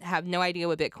and have no idea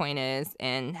what Bitcoin is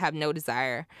and have no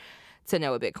desire to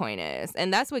know what Bitcoin is.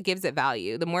 And that's what gives it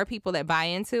value. The more people that buy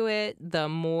into it, the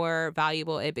more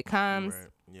valuable it becomes. Right.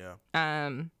 Yeah.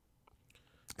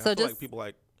 So just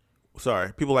like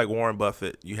people like Warren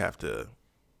Buffett, you have to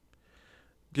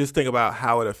just think about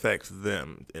how it affects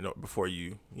them before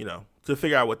you to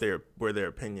figure out where their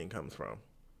opinion comes from.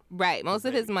 Right. Most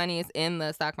of his money is in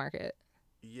the stock market.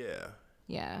 Yeah.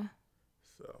 Yeah.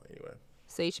 So anyway.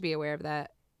 So you should be aware of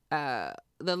that.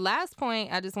 The last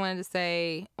point I just wanted to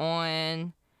say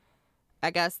on,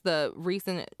 I guess, the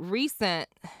recent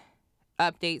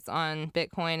updates on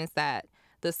Bitcoin is that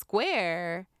the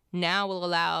Square now will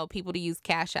allow people to use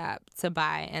Cash App to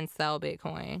buy and sell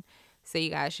Bitcoin. So you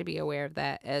guys should be aware of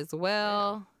that as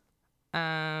well.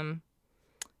 There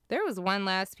was one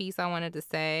last piece I wanted to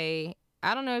say.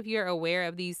 I don't know if you're aware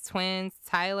of these twins,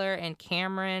 Tyler and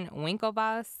Cameron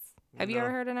Winklevoss. Have you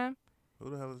ever heard of them? Who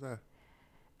the hell is that?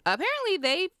 Apparently,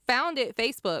 they founded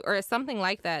Facebook or something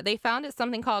like that. They founded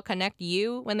something called Connect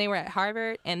You when they were at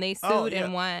Harvard, and they sued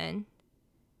and won.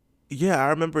 Yeah, I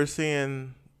remember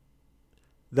seeing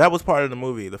that was part of the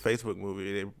movie, the Facebook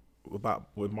movie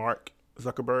with Mark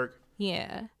Zuckerberg.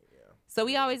 Yeah. So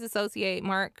we always associate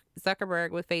Mark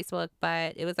Zuckerberg with Facebook,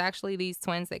 but it was actually these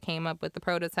twins that came up with the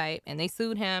prototype, and they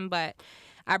sued him. But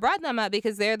I brought them up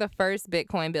because they're the first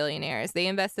Bitcoin billionaires. They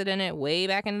invested in it way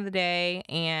back in the day,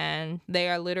 and they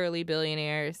are literally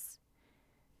billionaires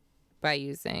by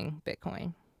using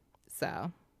Bitcoin.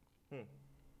 So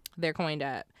they're coined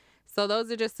up. So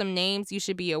those are just some names you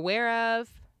should be aware of.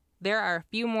 There are a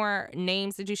few more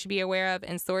names that you should be aware of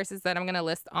and sources that I'm going to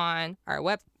list on our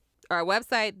website,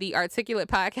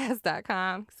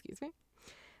 thearticulatepodcast.com. Excuse me.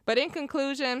 But in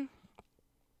conclusion,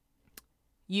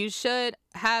 you should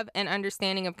have an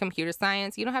understanding of computer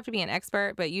science. You don't have to be an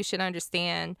expert, but you should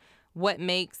understand what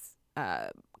makes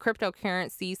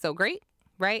cryptocurrency so great,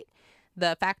 right?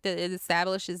 The fact that it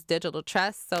establishes digital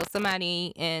trust. So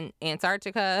somebody in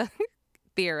Antarctica,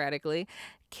 theoretically,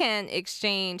 can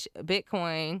exchange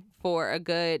Bitcoin for a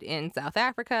good in South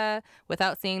Africa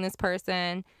without seeing this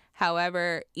person.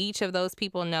 However, each of those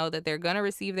people know that they're going to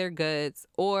receive their goods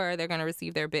or they're going to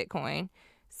receive their Bitcoin.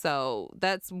 So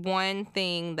that's one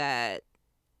thing that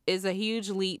is a huge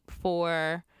leap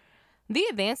for the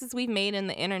advances we've made in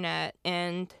the internet.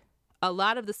 And a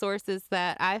lot of the sources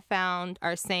that I found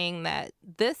are saying that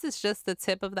this is just the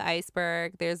tip of the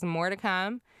iceberg. There's more to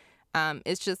come.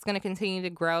 It's just going to continue to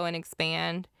grow and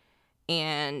expand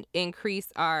and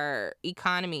increase our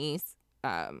economies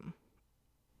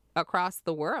across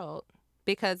the world,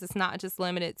 because it's not just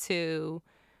limited to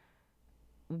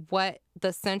what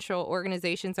the central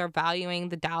organizations are valuing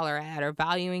the dollar at or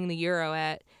valuing the euro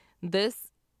at. This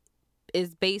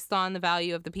is based on the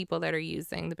value of the people that are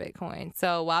using the Bitcoin.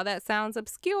 So while that sounds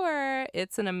obscure,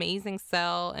 it's an amazing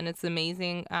sell and it's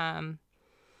amazing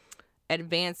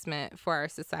advancement for our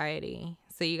society.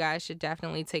 So you guys should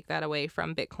definitely take that away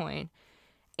from Bitcoin.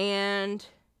 And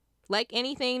like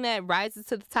anything that rises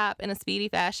to the top in a speedy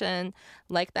fashion,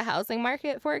 like the housing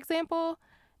market, for example,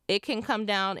 it can come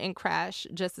down and crash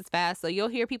just as fast. So you'll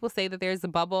hear people say that there's a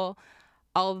bubble.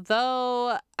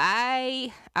 Although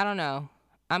I don't know.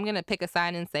 I'm going to pick a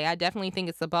side and say I definitely think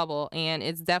it's a bubble and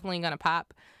it's definitely going to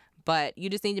pop. But you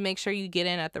just need to make sure you get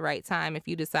in at the right time if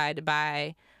you decide to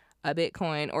buy a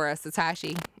Bitcoin or a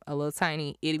Satoshi, a little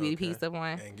tiny itty bitty piece of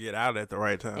one. And get out at the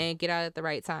right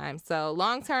time. So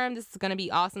long term, this is going to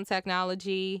be awesome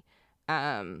technology.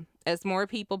 As more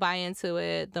people buy into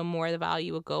it, the more the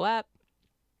value will go up.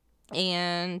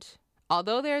 And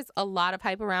although there's a lot of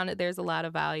hype around it, there's a lot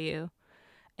of value.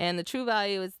 And the true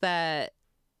value is that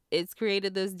it's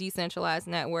created this decentralized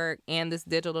network and this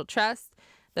digital trust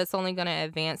that's only going to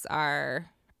advance our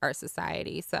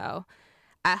society. So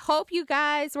I hope you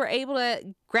guys were able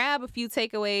to grab a few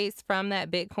takeaways from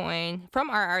that Bitcoin, from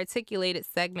our articulated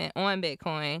segment on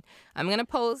Bitcoin. I'm going to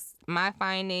post my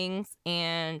findings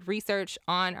and research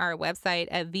on our website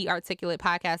at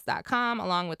thearticulatepodcast.com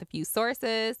along with a few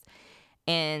sources.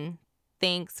 And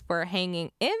thanks for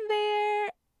hanging in there.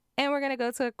 And we're going to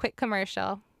go to a quick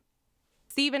commercial.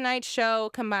 Steven Knight Show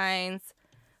combines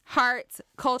heart,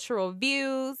 cultural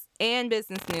views, and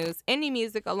business news, indie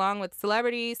music, along with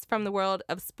celebrities from the world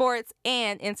of sports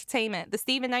and entertainment. The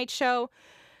Steven Knight Show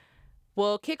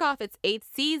will kick off its 8th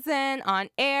season on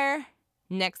air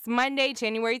next Monday,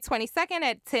 January 22nd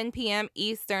at 10 p.m.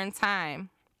 Eastern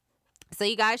Time. So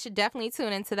you guys should definitely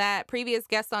tune into that. Previous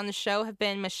guests on the show have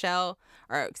been Michael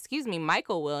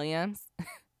Williams,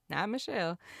 not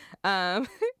Michelle.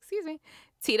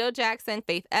 Tito Jackson,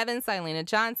 Faith Evans, Silena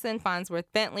Johnson,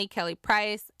 Farnsworth Bentley, Kelly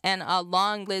Price, and a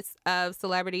long list of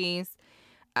celebrities,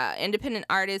 independent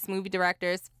artists, movie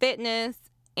directors, fitness,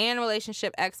 and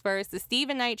relationship experts. The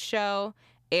Steven Knight Show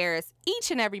airs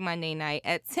each and every Monday night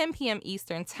at 10 p.m.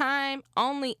 Eastern Time,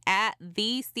 only at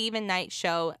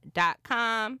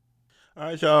thestevennightshow.com. All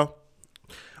right, y'all.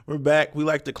 We're back. We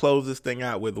like to close this thing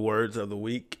out with words of the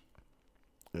week.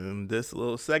 In this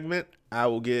little segment, I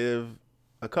will give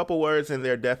a couple words and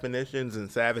their definitions,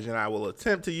 and Savage and I will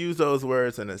attempt to use those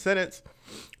words in a sentence,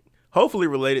 hopefully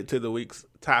related to the week's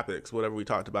topics, whatever we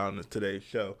talked about in today's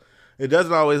show. It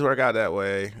doesn't always work out that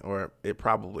way, or it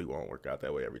probably won't work out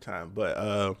that way every time. But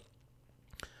I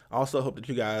also hope that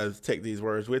you guys take these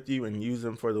words with you and use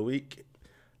them for the week.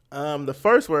 The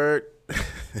first word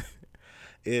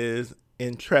is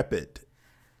intrepid.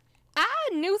 I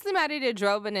knew somebody that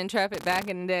drove an Intrepid back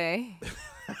in the day.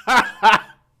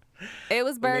 It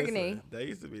was burgundy. Listen, that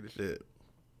used to be the shit.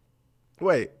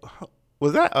 Wait,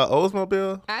 was that an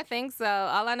Oldsmobile? I think so.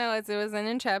 All I know is it was an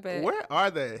Intrepid. Where are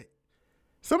they?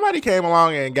 Somebody came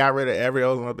along and got rid of every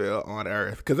Oldsmobile on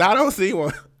Earth, because I don't see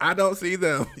one. I don't see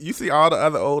them. You see all the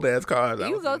other old ass cars.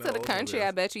 You go to the country,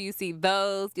 I bet you see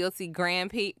those. You'll see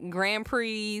Grand Prix.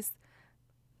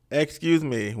 Excuse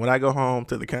me. When I go home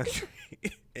to the country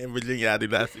in Virginia, I do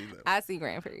not see them. I see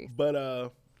Grand Prix.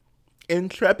 But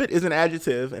intrepid is an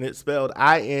adjective, and it's spelled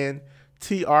INTREPID.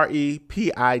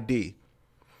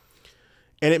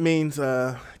 And it means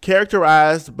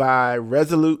characterized by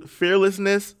resolute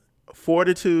fearlessness,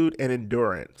 fortitude, and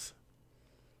endurance.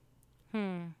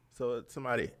 So it's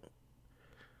somebody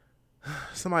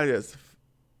that's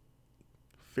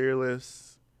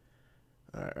fearless.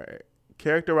 All right.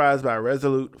 Characterized by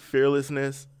resolute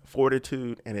fearlessness,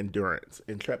 fortitude, and endurance.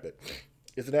 Intrepid.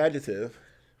 It's an adjective.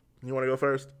 You want to go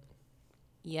first?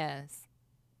 Yes.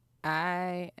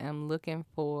 I am looking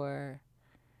for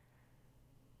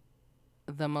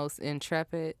the most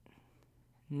intrepid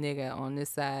nigga on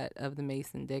this side of the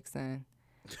Mason-Dixon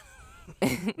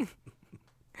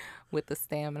with the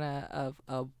stamina of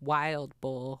a wild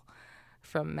bull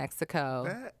from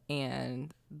Mexico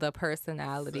and the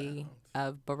personality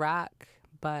of Barack,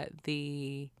 but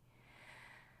the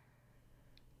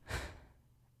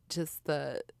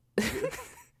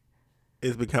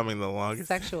is becoming the longest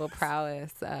sexual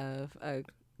prowess of a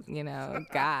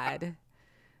god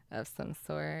of some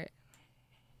sort.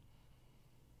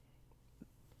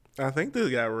 I think this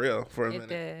got real for a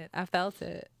minute. It did. I felt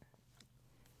it.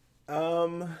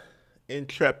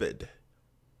 Intrepid.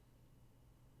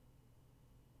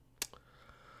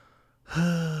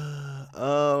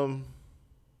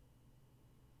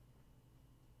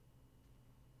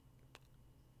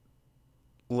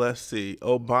 Let's see.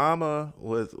 Obama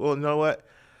was, well, you know what?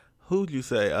 Who'd you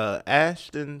say?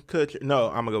 Ashton Kutcher. No,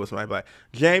 I'm gonna go with somebody black.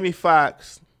 Jamie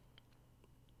Foxx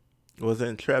was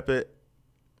intrepid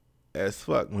as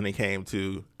fuck when it came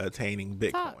to attaining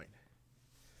Bitcoin.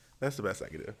 That's the best I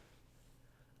could do.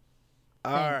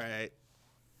 All right.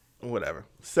 whatever.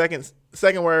 Second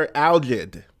word,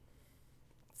 algid.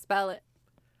 Spell it.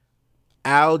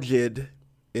 Algid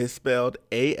is spelled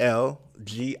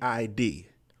ALGID.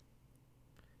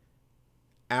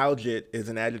 Algid is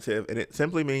an adjective, and it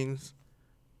simply means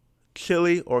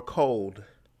chilly or cold.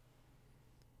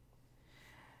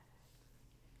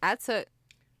 I thought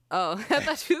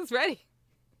she was ready.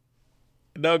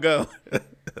 No, go.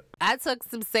 I took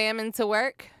some salmon to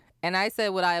work, and I said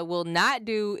what I will not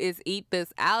do is eat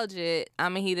this algid.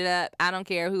 I'm going to heat it up. I don't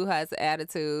care who has an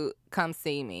attitude. Come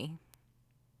see me.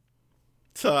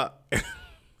 So,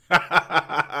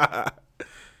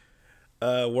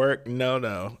 work,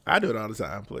 no. I do it all the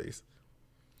time, please.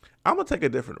 I'm going to take a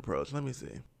different approach. Let me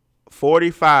see.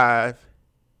 45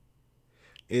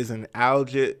 is an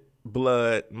algid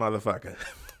blood motherfucker.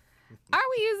 Are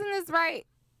we using this right?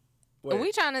 Wait, Are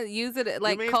we trying to use it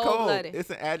like means cold-blooded? It's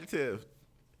an adjective.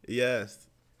 Yes.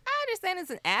 I understand it's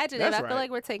an adjective. That's I feel right.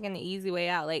 like we're taking the easy way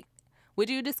out. Like, would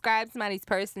you describe somebody's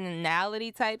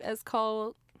personality type as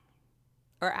cold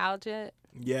or algid?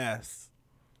 Yes.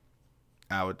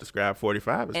 I would describe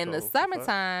 45 as In cold. the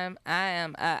summertime, I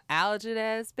am a algid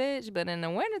ass bitch, but in the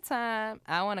wintertime,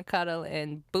 I want to cuddle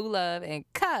and boo love and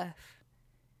cuff.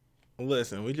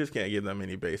 Listen, we just can't give them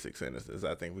any basic sentences.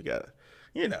 I think we got,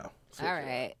 switch All it up.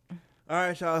 right. All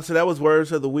right, y'all. So that was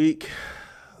Words of the Week.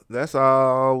 That's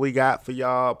all we got for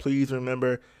y'all. Please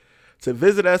remember to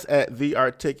visit us at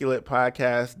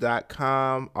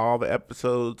thearticulatepodcast.com. All the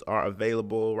episodes are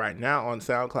available right now on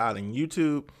SoundCloud and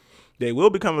YouTube. They will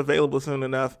become available soon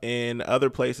enough in other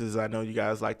places I know you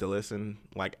guys like to listen,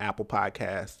 like Apple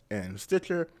Podcasts and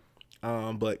Stitcher.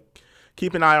 But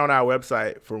keep an eye on our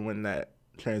website for when that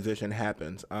transition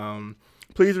happens.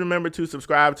 Please remember to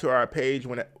subscribe to our page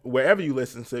wherever you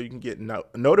listen so you can get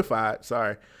notified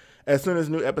as soon as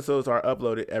new episodes are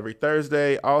uploaded every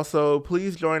Thursday. Also,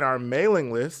 please join our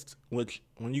mailing list, which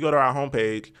when you go to our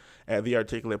homepage at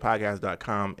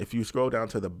thearticulatepodcast.com, if you scroll down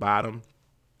to the bottom,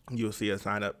 you'll see a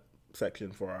sign up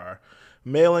section for our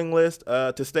mailing list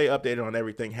to stay updated on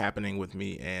everything happening with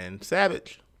me and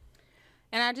Savage.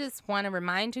 And I just want to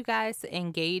remind you guys to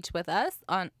engage with us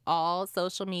on all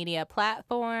social media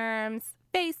platforms,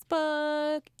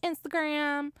 Facebook,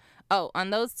 Instagram. Oh,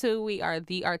 on those two, we are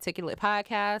The Articulate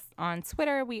Podcast. On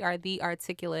Twitter, we are The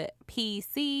Articulate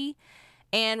PC.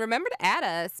 And remember to add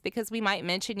us because we might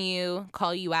mention you,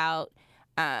 call you out,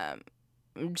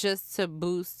 just to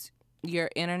boost your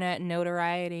internet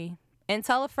notoriety. And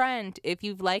tell a friend if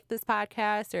you've liked this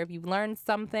podcast or if you've learned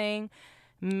something.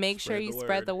 Make sure you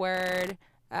spread the word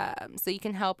so you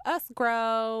can help us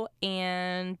grow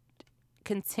and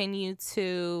continue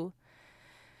to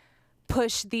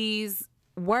push these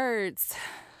words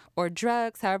or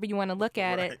drugs, however you want to look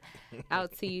at it,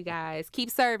 out to you guys. Keep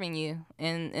serving you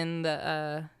in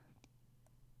the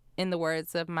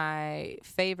words of my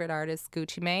favorite artist,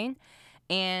 Gucci Mane.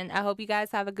 And I hope you guys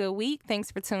have a good week.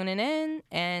 Thanks for tuning in,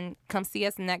 and come see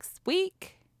us next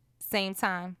week. Same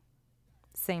time,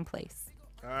 same place.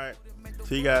 All right.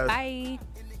 See you guys. Bye.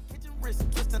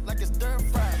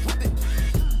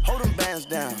 Hold them bands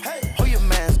down. Hold your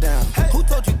mans down. Who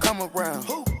told you come around?